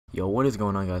Yo, what is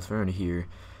going on, guys? Farron here,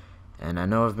 and I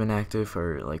know I've been active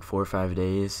for like 4 or 5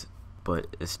 days, but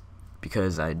it's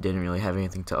because I didn't really have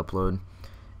anything to upload,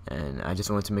 and I just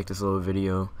wanted to make this little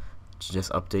video to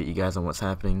just update you guys on what's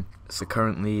happening. So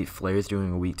currently, Flare is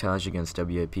doing a Weektage against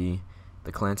WIP.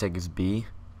 The clan tag is B,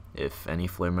 if any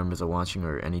Flare members are watching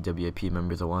or any WIP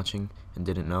members are watching and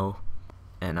didn't know.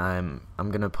 And I'm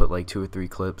gonna put like 2 or 3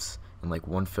 clips and like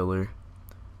 1 filler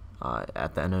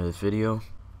at the end of this video,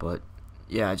 but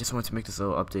yeah, I just wanted to make this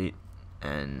little update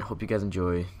and hope you guys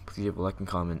enjoy. Please leave a like and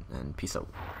comment, and peace out.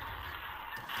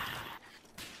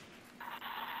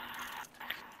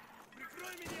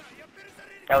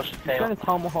 That was I'm trying to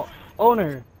tomahawk.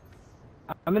 Owner!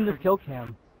 I'm in this kill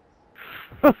cam.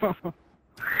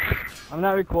 I'm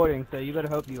not recording, so you better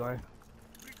hope you are.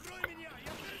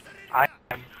 I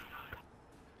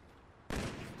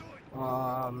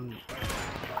am.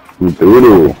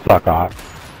 Doodle. Fuck off.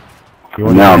 You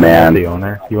No, hit him man. multi,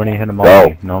 owner. You want to hit a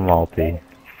multi? No multi.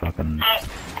 Fucking.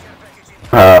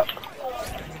 So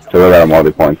I got a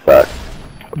multi points back.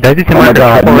 Did you see Oh my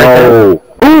god, no!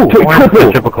 Ooh!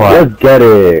 Triple! Triple claw. Let's get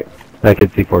it! That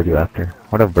kid C4'd you after.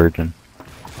 What a virgin.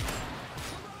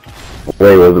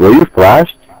 Wait, were you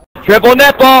flashed? Triple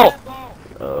nipple!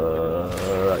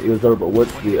 It was over, but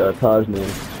what's the Taj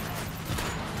name?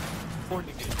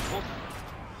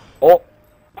 Oh.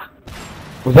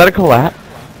 Was that a collab?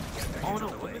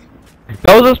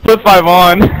 That was a split 5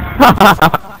 on.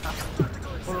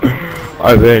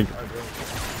 I think.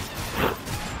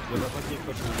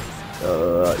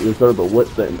 It was over, but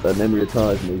what's the name of your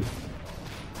Taj name?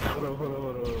 Hold on.